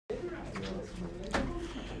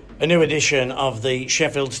A new edition of the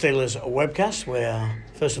Sheffield Steelers webcast. We're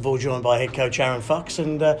first of all joined by head coach Aaron Fox,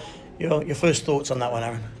 and your first thoughts on that one,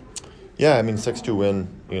 Aaron? Yeah, I mean, 6-2 win,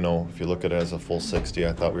 if you look at it as a full 60,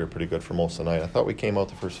 I thought we were pretty good for most of the night. I thought we came out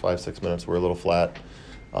the first 5-6 minutes, we were a little flat.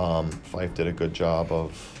 Fife did a good job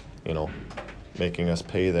of, making us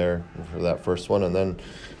pay there for that first one, and then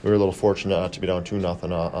we were a little fortunate not to be down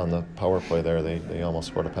 2-0 on the power play there. They almost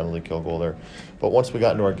scored a penalty kill goal there. But once we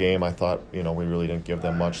got into our game, I thought, we really didn't give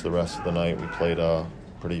them much the rest of the night. We played a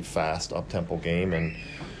pretty fast, up-tempo game, and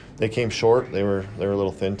they came short. They were a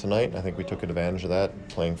little thin tonight. I think we took advantage of that,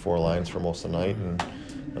 playing 4 lines for most of the night, and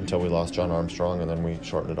until we lost John Armstrong, and then we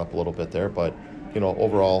shortened it up a little bit there. But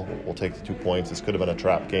overall, we'll take the 2 points. This could have been a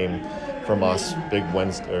trap game from us. Big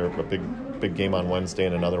Wednesday, or a big game on Wednesday,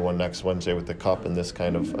 and another one next Wednesday with the Cup, and this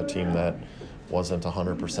kind of a team that wasn't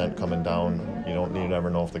 100% coming down. You never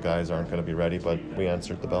know if the guys aren't going to be ready, but we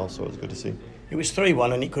answered the bell, so it was good to see. It was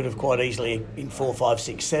 3-1, and it could have quite easily been 4, 5,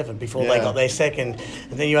 6, 7 before they got their second,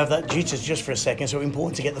 and then you have that jitters just for a second. So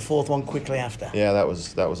important to get the fourth one quickly after. Yeah, that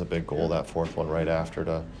was a big goal, that fourth one right after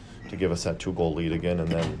to give us that 2-goal lead again, and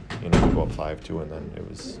then we go up 5-2, and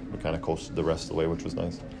then we kind of coasted the rest of the way, which was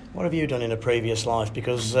nice. What have you done in a previous life?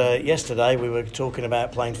 Because yesterday we were talking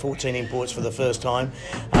about playing 14 imports for the first time,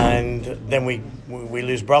 and then we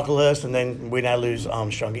lose Brocklehurst, and then we now lose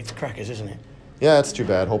Armstrong. It's crackers, isn't it? Yeah, it's too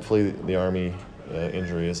bad. Hopefully the Army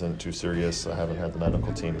injury isn't too serious. I haven't had the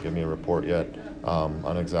medical team give me a report yet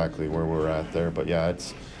on exactly where we're at there, but yeah,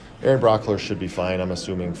 Aaron Brockler should be fine. I'm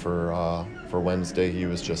assuming for Wednesday. He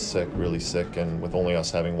was just sick, really sick, and with only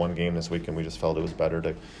us having one game this weekend, we just felt it was better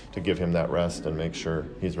to give him that rest and make sure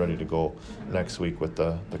he's ready to go next week with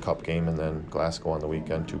the Cup game and then Glasgow on the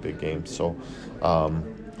weekend, 2 big games. So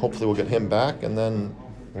hopefully we'll get him back, and then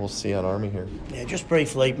we'll see on Army here. Yeah, just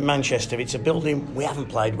briefly, Manchester, it's a building we haven't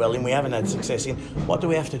played well in, we haven't had success in. What do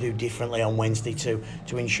we have to do differently on Wednesday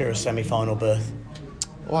to ensure a semi-final berth?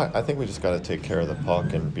 Well, I think we just got to take care of the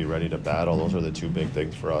puck and be ready to battle. Those are the 2 big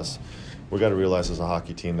things for us. We got to realize as a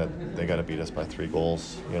hockey team that they got to beat us by 3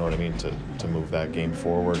 goals, you know what I mean, to move that game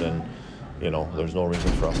forward. And, there's no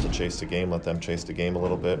reason for us to chase the game. Let them chase the game a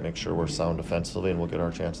little bit, make sure we're sound defensively, and we'll get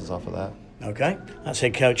our chances off of that. Okay, that's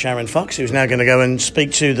head coach Aaron Fox, who's now going to go and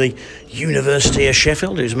speak to the University of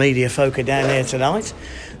Sheffield, whose media folk are down there tonight.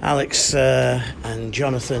 Alex and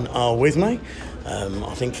Jonathan are with me.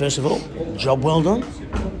 I think, first of all, job well done.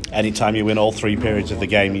 Anytime you win all 3 periods of the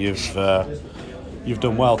game, you've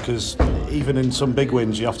done well, because even in some big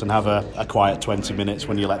wins, you often have a quiet 20 minutes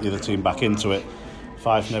when you let the other team back into it.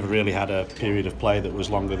 Fife never really had a period of play that was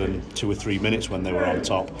longer than 2 or 3 minutes when they were on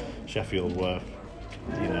top. Sheffield were,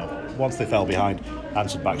 once they fell behind,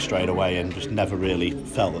 answered back straight away and just never really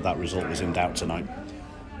felt that result was in doubt tonight.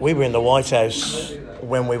 We were in the White House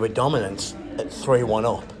when we were dominant at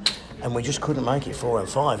 3-1 up, and we just couldn't make it 4 and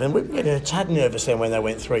 5. And we were getting a tad nervous then when they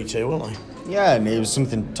went 3-2, weren't we? Yeah, and it was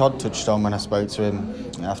something Todd touched on when I spoke to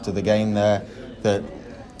him after the game there, that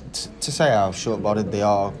to say how short-bodied they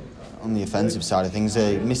are on the offensive side of things,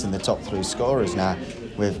 they're missing the top 3 scorers now,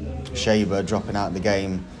 with Shaver dropping out of the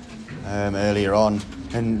game earlier on.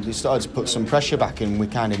 And we started to put some pressure back, and we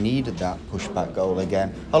kind of needed that push-back goal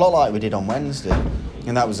again. A lot like we did on Wednesday.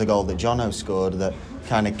 And that was the goal that Jono scored that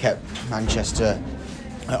kind of kept Manchester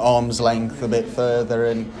at arm's length a bit further,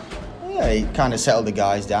 and it kind of settled the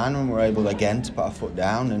guys down, and we're able again to put our foot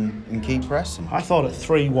down and keep pressing. I thought at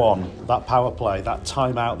 3-1, that power play, that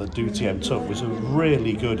timeout that Dutiem took was a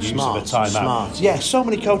really good use of a timeout. Smart. Yeah, so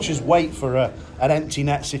many coaches wait for an empty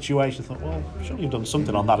net situation. I thought, well, surely you've done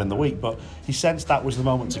something on that in the week, but he sensed that was the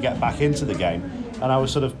moment to get back into the game, and I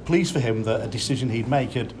was sort of pleased for him that a decision he'd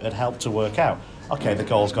make had helped to work out. Okay, the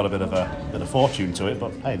goal's got a bit of fortune to it,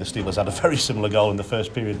 but hey, the Steelers had a very similar goal in the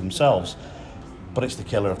first period themselves. But it's the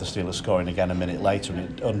killer of the Steelers scoring again a minute later,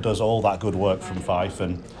 and it undoes all that good work from Fife.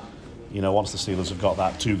 And once the Steelers have got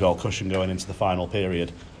that 2-goal cushion going into the final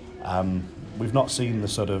period, we've not seen the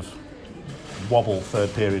sort of wobble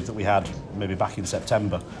third period that we had maybe back in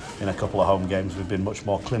September in a couple of home games. We've been much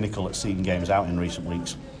more clinical at seeing games out in recent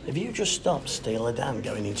weeks. Have you just stopped Steeler Dan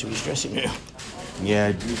going into his dressing room?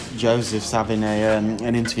 Yeah, Joseph's having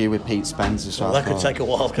an interview with Pete Spencer. So that could take a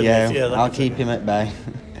while, couldn't it? Yeah, I'll keep him at bay.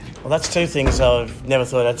 Well, that's 2 things I've never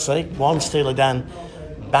thought I'd see. One, Steeler Dan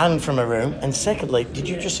banned from a room, and secondly, did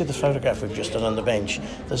you just see the photograph we've just done on the bench?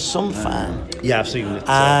 There's some fan. Yeah, I've seen it.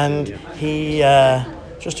 And he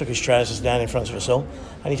just took his trousers down in front of us all,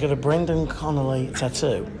 and he's got a Brendan Connolly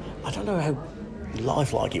tattoo. I don't know how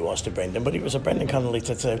lifelike it was to Brendan, but it was a Brendan Connolly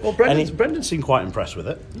tattoo. Well, Brendan seemed quite impressed with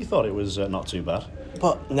it. He thought it was not too bad.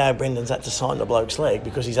 But now Brendan's had to sign the bloke's leg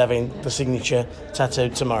because he's having the signature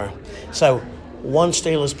tattooed tomorrow. So one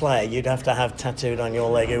Steelers player you'd have to have tattooed on your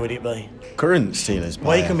leg. Who would it be? Current Steelers player.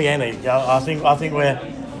 Well, he can be any. I think we're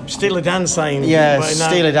Steeler Dan saying. Yeah, no.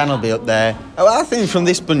 Steeler Dan will be up there. I think from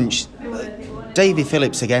this bunch, Davy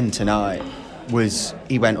Phillips again tonight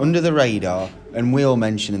he went under the radar, and we all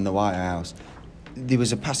mentioned in the White House there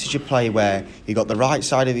was a passage of play where he got the right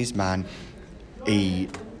side of his man, he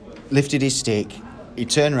lifted his stick, he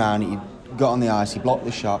turned around, he got on the ice, he blocked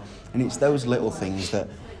the shot, and it's those little things that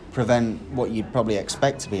prevent what you'd probably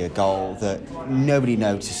expect to be a goal that nobody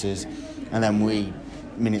notices, and then we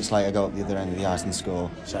minutes later go up the other end of the ice and score.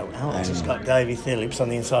 So Alex has got Davy Phillips on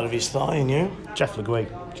the inside of his thigh, and you? Jeff Le Guy.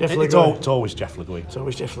 It's always Jeff Le Guy. It's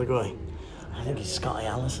always Jeff Le Guy. I think it's Scotty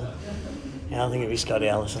Allison. Yeah, I think it'd be Scotty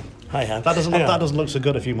Allison. Hey, that doesn't look so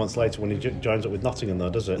good a few months later when he joins up with Nottingham,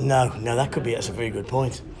 though, does it? No, that's a very good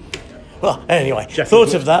point. Well, anyway,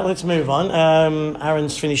 thoughts of that. Let's move on.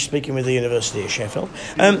 Aaron's finished speaking with the University of Sheffield.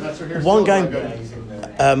 One game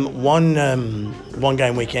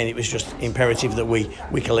weekend. It was just imperative that we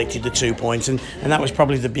collected the 2 points, and that was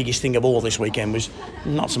probably the biggest thing of all this weekend. Was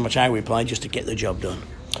not so much how we played, just to get the job done.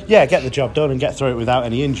 Yeah, get the job done and get through it without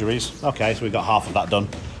any injuries. Okay, so we got half of that done.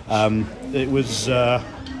 It was,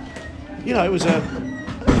 it was a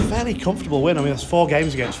fairly comfortable win. I mean, there's 4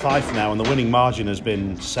 games against Fife now, and the winning margin has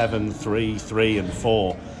been 7-3, 3 and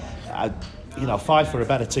 4. Fife are a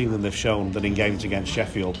better team than they've shown than in games against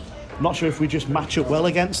Sheffield. I'm not sure if we just match up well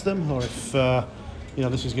against them, or if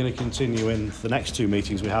this is going to continue in the next 2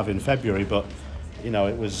 meetings we have in February. But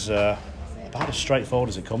it was about as straightforward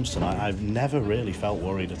as it comes tonight. I've never really felt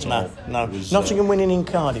worried at all. No. Nottingham winning in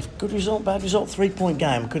Cardiff. Good result, bad result, 3-point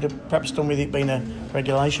game. Could have perhaps done with it being a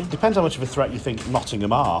regulation. Depends how much of a threat you think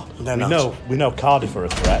Nottingham are. We know Cardiff are a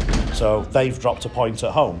threat, so they've dropped a point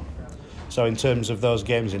at home. So in terms of those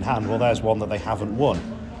games in hand, well, there's one that they haven't won.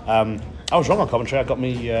 I was wrong on commentary. I got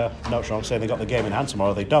me notes wrong saying they got the game in hand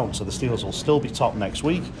tomorrow. They don't, so the Steelers will still be top next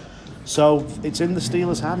week. So it's in the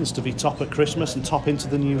Steelers' hands to be top at Christmas and top into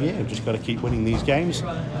the new year. We've just got to keep winning these games.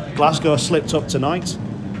 Glasgow slipped up tonight,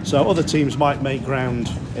 so other teams might make ground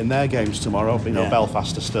in their games tomorrow. But,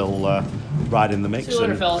 Belfast are still right in the mix. See you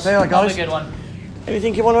later, fellas. Hey, guys. Have a good one.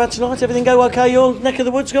 Anything you want to add tonight? Everything go okay, your neck of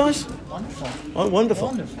the woods, guys? Wonderful. Oh,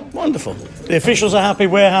 wonderful. The officials are happy,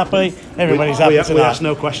 we're happy, everybody's happy tonight. We asked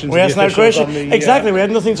no questions. We asked no questions. Exactly, we had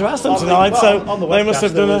nothing to ask them tonight, so they must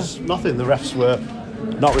have done nothing. The refs were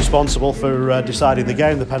not responsible for deciding the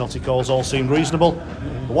game. The penalty calls all seemed reasonable.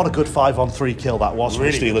 But what a good 5-on-3 kill that was for the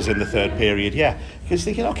Steelers in the third period. Yeah, because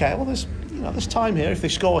thinking, okay, well, there's time here. If they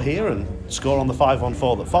score here and score on the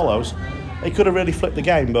 5-on-4 that follows, they could have really flipped the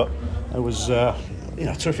game. But it was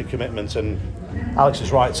terrific commitment, and Alex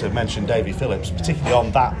is right to mention Davy Phillips, particularly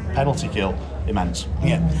on that penalty kill. Immense.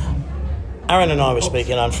 Yeah. Aaron and I were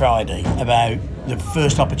speaking on Friday about the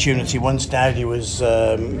first opportunity once Dowd was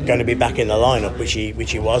going to be back in the lineup,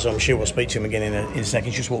 which he was. I'm sure we'll speak to him again in a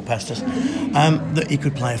second. Just walk past us. That he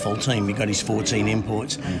could play a full team. He got his 14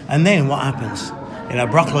 imports, and then what happens?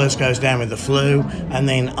 Brocklehurst goes down with the flu, and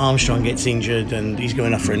then Armstrong gets injured, and he's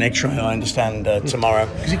going off for an X-ray, I understand, tomorrow.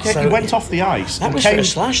 Because he went off the ice. That was for a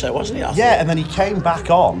slash, though, wasn't it? And then he came back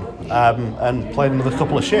on and played another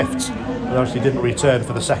couple of shifts. He obviously didn't return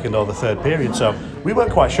for the second or the third period, so we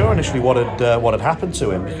weren't quite sure initially what had happened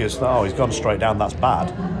to him, because he's gone straight down, that's bad,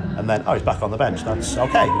 and then he's back on the bench, that's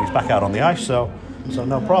okay. He's back out on the ice, so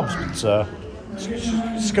no problems. But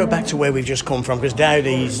let's go back to where we've just come from, because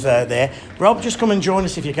Dowdy's there. Rob, just come and join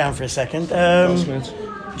us if you can for a second.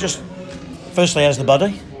 Just firstly, how's the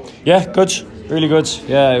body? Yeah, good, really good.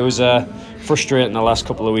 Yeah, it was frustrating the last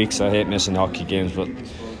couple of weeks. I hate missing hockey games, but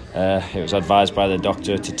it was advised by the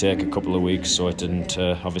doctor to take a couple of weeks so it didn't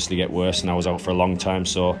obviously get worse, and I was out for a long time,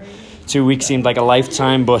 so 2 weeks seemed like a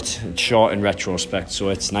lifetime, but it's short in retrospect, so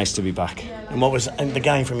it's nice to be back. And what was the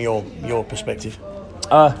game from your perspective?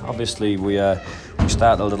 Obviously we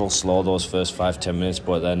started a little slow those first 5-10 minutes,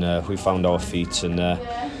 but then we found our feet, and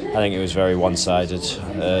I think it was very one-sided.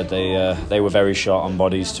 They were very short on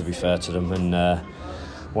bodies, to be fair to them, and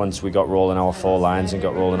once we got rolling our 4 lines and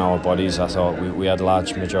got rolling our bodies, I thought we had a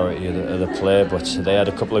large majority of the play, but they had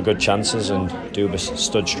a couple of good chances, and Dubas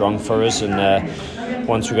stood strong for us, and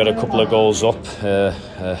once we got a couple of goals up,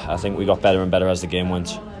 I think we got better and better as the game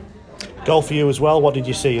went. Goal for you as well. What did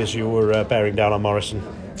you see as you were bearing down on Morrison?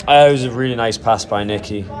 It was a really nice pass by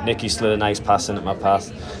Nicky. Nicky slid a nice pass in at my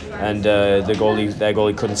path, and their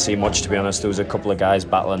goalie couldn't see much, to be honest. There was a couple of guys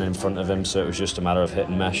battling in front of him, so it was just a matter of hit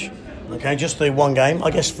and mesh. Okay, just the one game.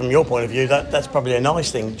 I guess from your point of view, that's probably a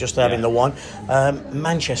nice thing, just having the one.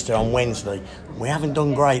 Manchester on Wednesday. We haven't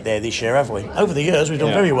done great there this year, have we? Over the years, we've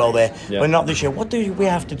done very well there, but not this year. What do we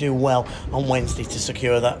have to do well on Wednesday to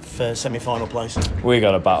secure that semi-final place? We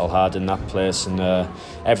got to battle hard in that place, and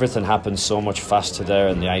everything happens so much faster there,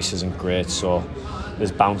 and the ice isn't great, so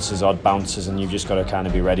there's bounces, odd bounces, and you've just got to kind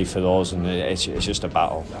of be ready for those, and it's just a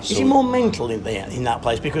battle. Is it more mental in that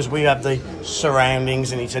place, because we have the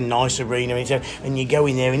surroundings and it's a nice arena, and you go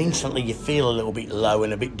in there and instantly you feel a little bit low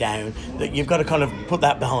and a bit down, that you've got to kind of put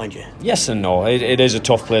that behind you? Yes and no. It is a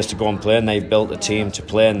tough place to go and play, and they've built a team to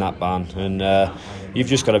play in that barn, and you've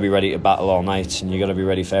just got to be ready to battle all night, and you've got to be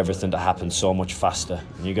ready for everything to happen so much faster,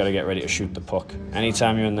 and you've got to get ready to shoot the puck.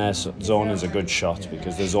 Anytime you're in their zone is a good shot,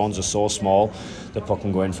 because the zones are so small, the puck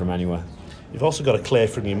can go in from anywhere. You've also got to clear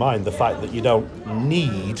from your mind the fact that you don't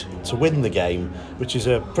need to win the game, which is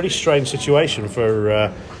a pretty strange situation for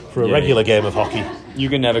a regular game of hockey. You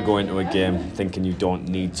can never go into a game thinking you don't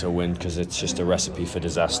need to win, because it's just a recipe for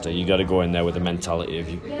disaster. You got to go in there with the mentality of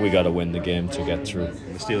we got to win the game to get through.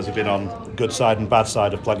 The Steelers have been on good side and bad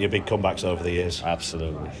side of plenty of big comebacks over the years.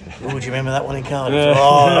 Absolutely. Oh, do you remember that one in Cardiff?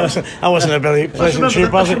 Oh, that wasn't a very pleasant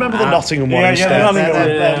trip, was it? Remember the Nottingham one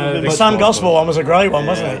instead? The Sam Gospel one was a great one,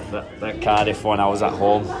 wasn't it? That Cardiff one, I was at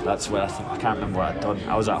home. That's where I can't remember what I'd done.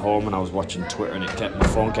 I was at home and I was watching Twitter, and my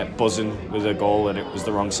phone kept buzzing with a goal, and it was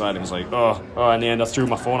the wrong side. It was like, oh, in the end I threw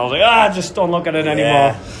my phone. I was like, just don't look at it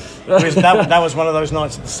anymore. That was one of those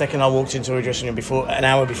nights. The second I walked into a dressing room, an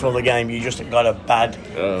hour before the game, you just got a bad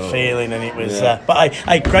feeling, and it was. But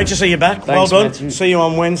hey, great to see you back. Thanks, well done. mate. See you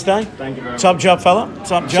on Wednesday. Thank you very much. Top job, fella.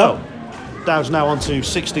 Top job. So, Dowd's now on to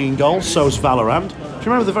 16 goals. So's Valorant. Do you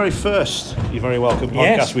remember the very first You're Very Welcome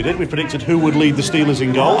podcast we did? We predicted who would lead the Steelers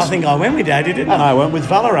in goals. I think I went with Daddy, didn't I? And I went with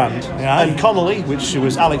Valorant. Yeah. And Connolly, which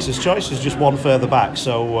was Alex's choice, is just one further back.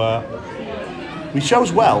 So we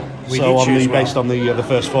chose well. Based on the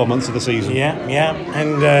first 4 months of the season. Yeah.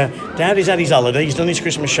 And Daddy's had his holiday. He's done his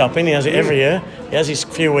Christmas shopping. He has it every year. He has his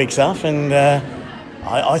few weeks off, and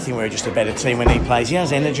I think we're just a better team when he plays. He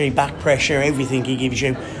has energy, back pressure, everything he gives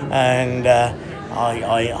you, and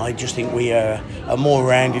I just think we are a more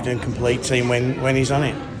rounded and complete team when he's on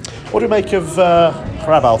it. What do you make of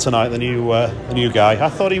Hrabal tonight, the new guy? I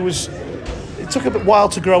thought it took a bit while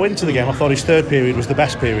to grow into the game. I thought his third period was the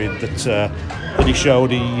best period that he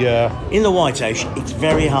showed. In the White House, it's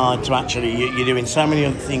very hard to actually. You're doing so many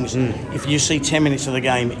other things. If you see 10 minutes of the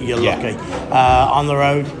game, you're lucky. On the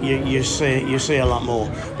road, you see a lot more.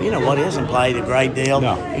 But you know what? He hasn't played a great deal.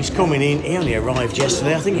 No. He's coming in. He only arrived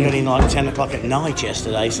yesterday. I think he got in like 10 o'clock at night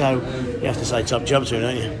yesterday. So you have to say top job to him,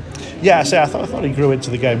 don't you? Yeah, I thought he grew into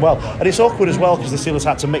the game well. And it's awkward as well because the Steelers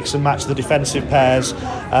had to mix and match the defensive pairs.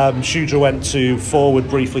 Shudra went to forward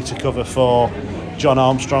briefly to cover for John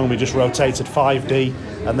Armstrong. We just rotated 5D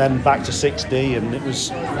and then back to 6D, and it's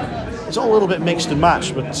all a little bit mixed and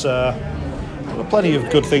matched, but there were plenty of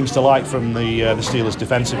good things to like from the Steelers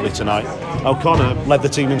defensively tonight. O'Connor led the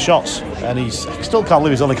team in shots, and I still can't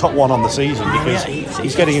believe he's only got one on the season because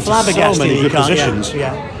he's getting into so many good positions. He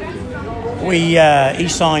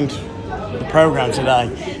signed the programme today,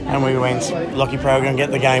 and we went, lucky programme,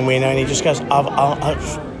 get the game winner, and he just goes,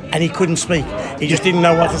 and he couldn't speak. He just didn't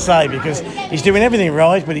know what to say because he's doing everything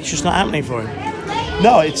right, but it's just not happening for him.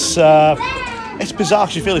 No, it's bizarre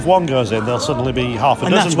because you feel if one goes in, there'll suddenly be half a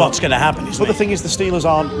dozen. And that's what's going to happen, isn't it? But the thing is, the Steelers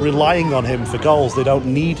aren't relying on him for goals. They don't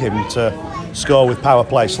need him to score with power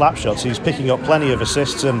play slap shots. He's picking up plenty of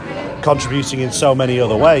assists and contributing in so many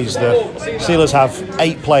other ways. The Steelers have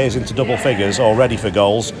 8 players into double figures already for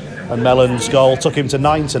goals, and Mellon's goal took him to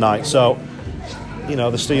 9 tonight. So,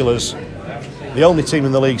 the Steelers, the only team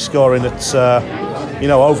in the league scoring at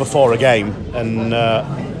over 4 a game, and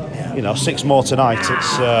 6 more tonight.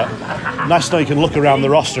 It's nice to know you can look around the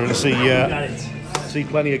roster and see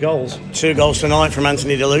plenty of goals. 2 goals tonight from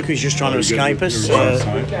Anthony DeLuca. He's just trying to escape us.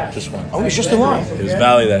 Just one. Oh, it's just the one. It was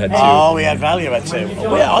Valley that had 2. Oh, we had Value at 2.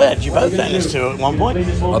 Yeah, I had you both then as 2 at one point.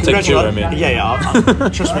 I'll take 2. I mean, yeah.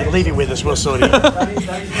 Trust me, leave it with us. We'll sort it out.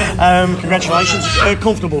 Congratulations.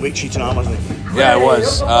 Comfortable victory tonight, wasn't it? yeah, it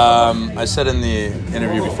was. I said in the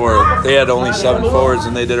interview before they had only 7 forwards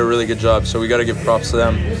and they did a really good job. So we got to give props to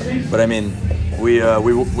them. But I mean, we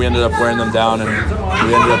ended up wearing them down, and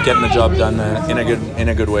we ended up getting the job done in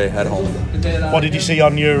a good way at home. What did you see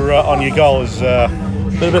on your goal? Was a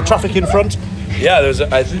little bit of traffic in front? Yeah,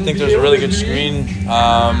 I think there's a really good screen.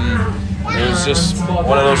 It was just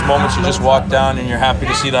one of those moments you just walk down and you're happy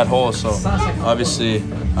to see that hole. So obviously,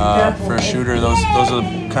 for a shooter, those are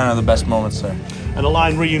kind of the best moments there. And the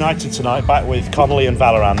line reunited tonight, back with Connolly and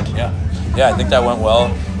Valorant. Yeah. I think that went well.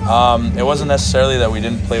 It wasn't necessarily that we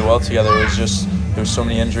didn't play well together. It was just there was so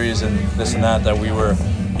many injuries and this and that we were,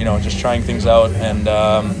 just trying things out. And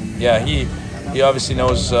he obviously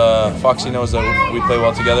knows, Foxy knows that we play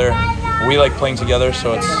well together. We like playing together,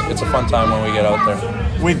 so it's a fun time when we get out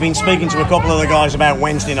there. We've been speaking to a couple of the guys about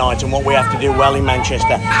Wednesday night and what we have to do well in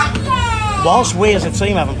Manchester. Whilst we as a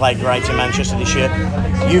team haven't played great in Manchester this year,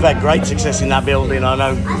 you've had great success in that building. I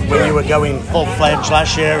know when you were going full-fledged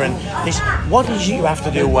last year, and what did you have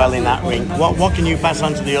to do well in that rink? What can you pass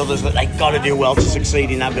on to the others that they've got to do well to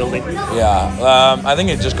succeed in that building? I think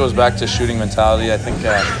it just goes back to shooting mentality. I think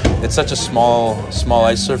it's such a small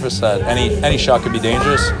ice surface that any shot could be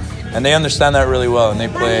dangerous, and they understand that really well, and they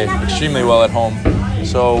play extremely well at home.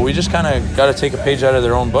 So we just kind of got to take a page out of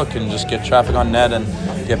their own book and just get traffic on net and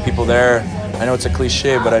get people there. I know it's a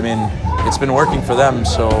cliche, but I mean, it's been working for them,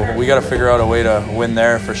 so we got to figure out a way to win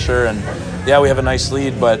there for sure. And we have a nice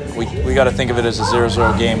lead, but we got to think of it as a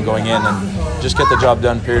 0-0 game going in and just get the job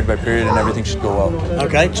done period by period, and everything should go well.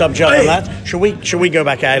 Okay, top job on that. Should we go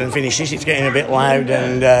back out and finish this? It's getting a bit loud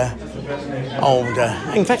and older.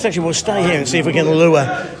 In fact, actually, we'll stay here and see if we can lure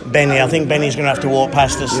Benny. I think Benny's going to have to walk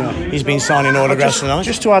past us. Yeah. He's been signing autographs tonight.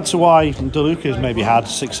 Just to add to why DeLuca's maybe had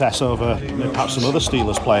success over perhaps some other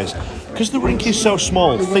Steelers players, because the rink is so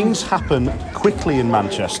small, things happen quickly in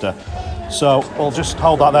Manchester. So we'll just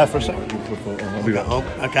hold that there for a second.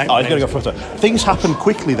 Okay. Oh, he's going to go for it. Things happen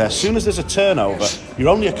quickly there. As soon as there's a turnover, you're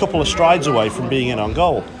only a couple of strides away from being in on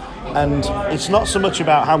goal. And it's not so much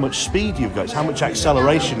about how much speed you've got, it's how much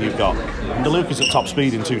acceleration you've got. And DeLuca's at top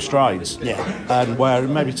speed in 2 strides. Yeah. And where it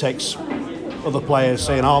maybe takes other players,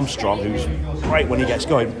 say an Armstrong, who's great when he gets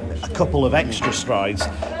going, a couple of extra strides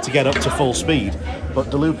to get up to full speed. But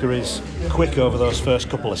DeLuca is quick over those first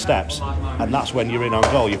couple of steps, and that's when you're in on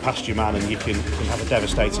goal. You're past your man and you can have a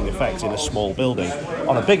devastating effect in a small building.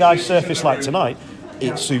 On a big ice surface like tonight,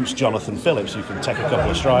 it suits Jonathan Phillips, who can take a couple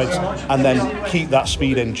of strides and then keep that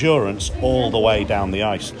speed endurance all the way down the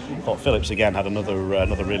ice. I thought Phillips again had another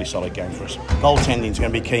really solid game for us. Goaltending's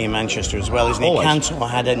going to be key in Manchester as well, isn't it? Always. Cantor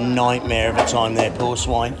had a nightmare of a time there, poor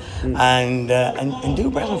swine, and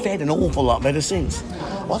Dubra hasn't fared an awful lot better since.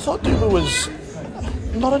 Well, I thought Dubra was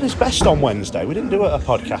not at his best on Wednesday. We didn't do a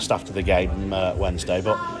podcast after the game Wednesday,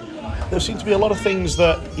 but there seemed to be a lot of things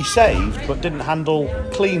that he saved but didn't handle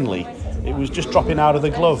cleanly. It was just dropping out of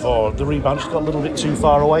the glove, or the rebound just got a little bit too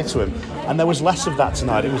far away to him. And there was less of that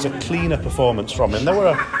tonight. It was a cleaner performance from him. There were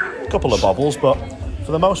a couple of bobbles, but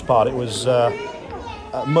for the most part it was a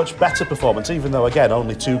much better performance, even though, again,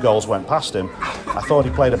 only 2 goals went past him. I thought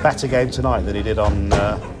he played a better game tonight than he did on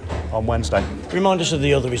Wednesday. Remind us of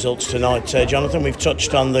the other results tonight, Jonathan. We've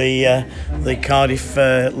touched on the Cardiff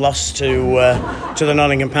loss to the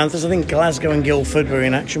Nottingham Panthers. I think Glasgow and Guildford were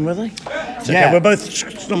in action, were they? Yeah. Okay. We're both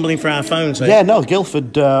stumbling for our phones here. Yeah, no,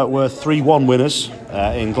 Guildford were 3-1 winners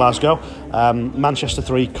in Glasgow. Manchester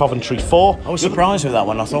 3, Coventry 4. I was surprised with that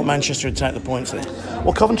one. I thought Manchester would take the points there.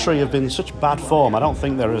 Well, Coventry have been such bad form. I don't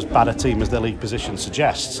think they're as bad a team as their league position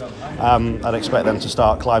suggests. I'd expect them to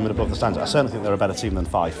start climbing above the standard. I certainly think they're a better team than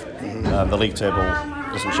Fife. The league table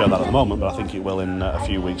doesn't show that at the moment, but I think it will in a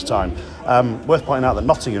few weeks' time. Worth pointing out that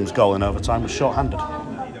Nottingham's goal in overtime was short-handed.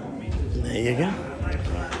 There you go.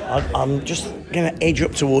 I'm just going to edge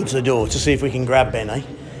up towards the door to see if we can grab Benny.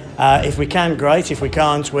 If we can, great. If we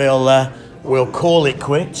can't, we'll call it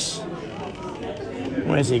quits.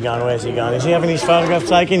 Where's he gone? Is he having his photograph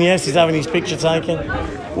taken? Yes, he's having his picture taken.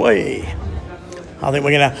 Whee! I think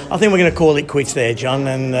we're gonna call it quits there, John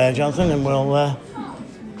and Jonathan, and we'll. I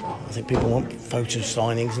think people want photo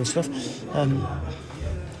signings and stuff.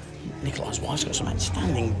 Nikolai's wife's got some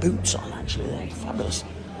outstanding boots on, actually. They're fabulous.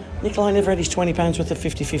 Nikolai never had his £20 worth of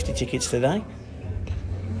 50-50 tickets today.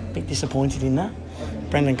 Bit disappointed in that.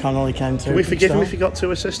 Brendan Connolly came through. Can we forgive him if he got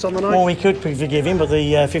 2 assists on the night? Well, we could forgive him, but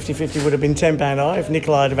the 50-50 would have been £10 higher if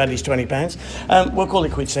Nikolai had have had his £20. We'll call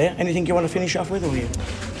it quits here. Anything you want to finish off with, or you?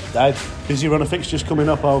 Busy run of fixtures coming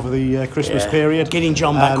up over the Christmas period. Getting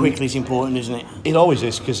John back quickly is important, isn't it? It always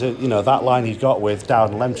is, because that line he's got with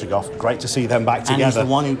Dowd and Lemtrigoff, great to see them back together. And he's the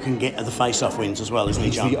one who can get the face-off wins as well, isn't he,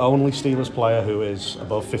 John? He's the only Steelers player who is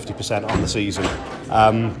above 50% on the season.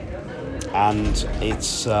 And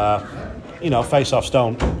it's, face-offs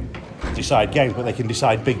don't decide games, but they can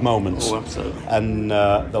decide big moments. Oh, absolutely. And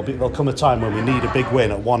there'll come a time when we need a big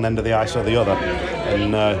win at one end of the ice or the other.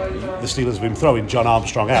 And the Steelers have been throwing John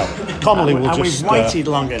Armstrong out. Connolly will and just... we've waited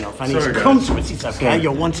long enough, and he's come to it. It's okay.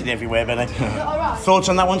 You're wanted everywhere, but thoughts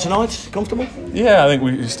on that one tonight? Comfortable? Yeah, I think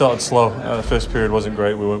we started slow. The first period wasn't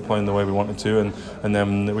great. We weren't playing the way we wanted to, and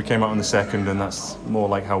then we came out in the second, and that's more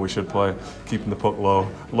like how we should play, keeping the puck low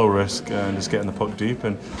risk, and just getting the puck deep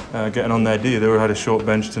and getting on their D. They had a short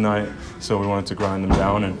bench tonight, so we wanted to grind them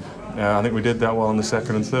down, and I think we did that well in the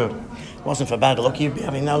second and third. Wasn't for bad luck. You'd be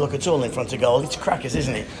having no luck at all in front of goal. It's crackers,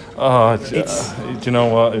 isn't it? Oh, do you know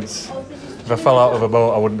what? If I fell out of a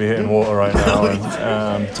boat, I wouldn't be hitting water right now.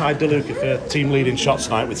 And, Tied DeLuca for team leading shots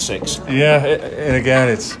tonight with 6. Yeah, and again,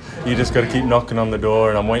 you just got to keep knocking on the door,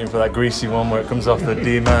 and I'm waiting for that greasy one where it comes off the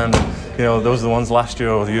D-man. You know, those are the ones last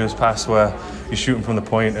year or the years past where you're shooting from the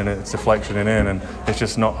point and it's deflection and in, and it's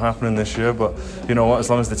just not happening this year. But you know what?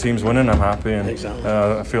 As long as the team's winning, I'm happy, and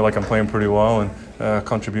I feel like I'm playing pretty well and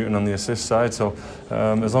contributing on the assist side. So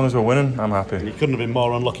as long as we're winning, I'm happy. You couldn't have been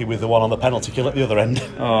more unlucky with the one on the penalty kill at the other end.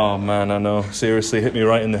 Oh man, I know. Seriously, hit me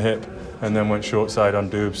right in the hip, and then went short side on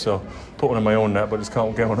Dowd. So put one in my own net, but just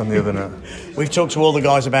can't get one on the other net. We've talked to all the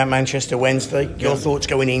guys about Manchester Wednesday. Your thoughts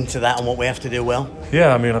going into that and what we have to do well?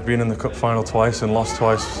 Yeah, I mean, I've been in the cup final twice and lost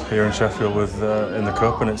twice here in Sheffield in the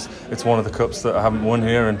cup, and it's one of the cups that I haven't won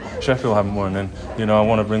here, and Sheffield haven't won. And you know, I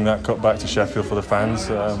want to bring that cup back to Sheffield for the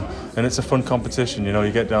fans. And it's a fun competition. You know,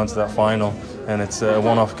 you get down to that final, and it's a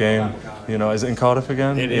one-off game. You know, is it in Cardiff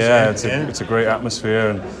again? It is. Yeah, it's a great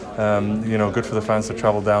atmosphere, and you know, good for the fans to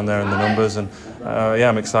travel down there in the numbers. And yeah,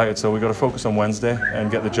 I'm excited. So we've got to focus on Wednesday and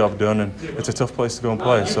get the job done. And it's a tough place to go and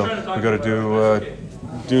play. So we've got to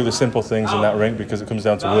do the simple things in that rink, because it comes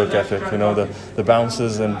down to work ethic. You know, the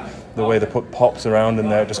bounces and the way they put pops around in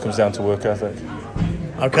there, it just comes down to work ethic.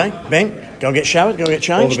 Okay, Ben, go and get showered, go and get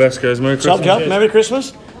changed. All the best, guys. Merry Christmas. Top job, Merry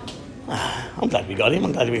Christmas. I'm glad we got him.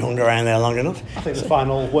 I'm glad we hung around there long enough. I think the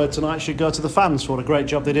final word tonight should go to the fans for what a great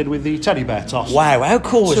job they did with the teddy bear toss. Wow, how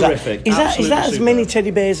cool was Terrific. that? Is that as Absolutely many superb.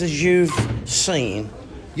 teddy bears as you've seen?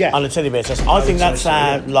 Yeah. On a teddy bear toss? I think would say that's so,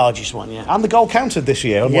 our yeah. largest one, yeah. And the goal counted this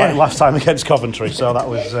year, Yeah. last time against Coventry, so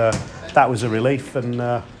that was a relief. And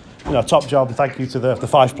you know, top job, and thank you to the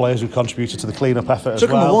Fife Players who contributed to the clean-up effort as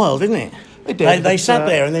Took well. them a while, didn't it? It did. They but, sat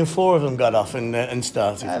there, and then 4 of them got off and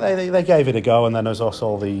started. They gave it a go, and then there's also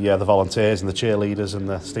all the volunteers and the cheerleaders and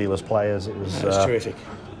the Steelers players. It was terrific.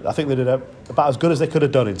 I think they did about as good as they could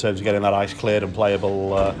have done in terms of getting that ice cleared and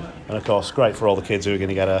playable. And of course, great for all the kids who are going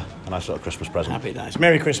to get a nice little Christmas present. Happy days.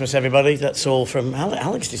 Merry Christmas, everybody. That's all from...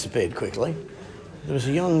 Alex disappeared quickly. There was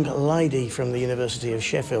a young lady from the University of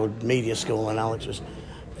Sheffield Media School, and Alex was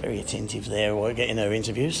very attentive there while getting her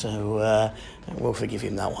interview, so we'll forgive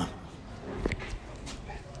him that one.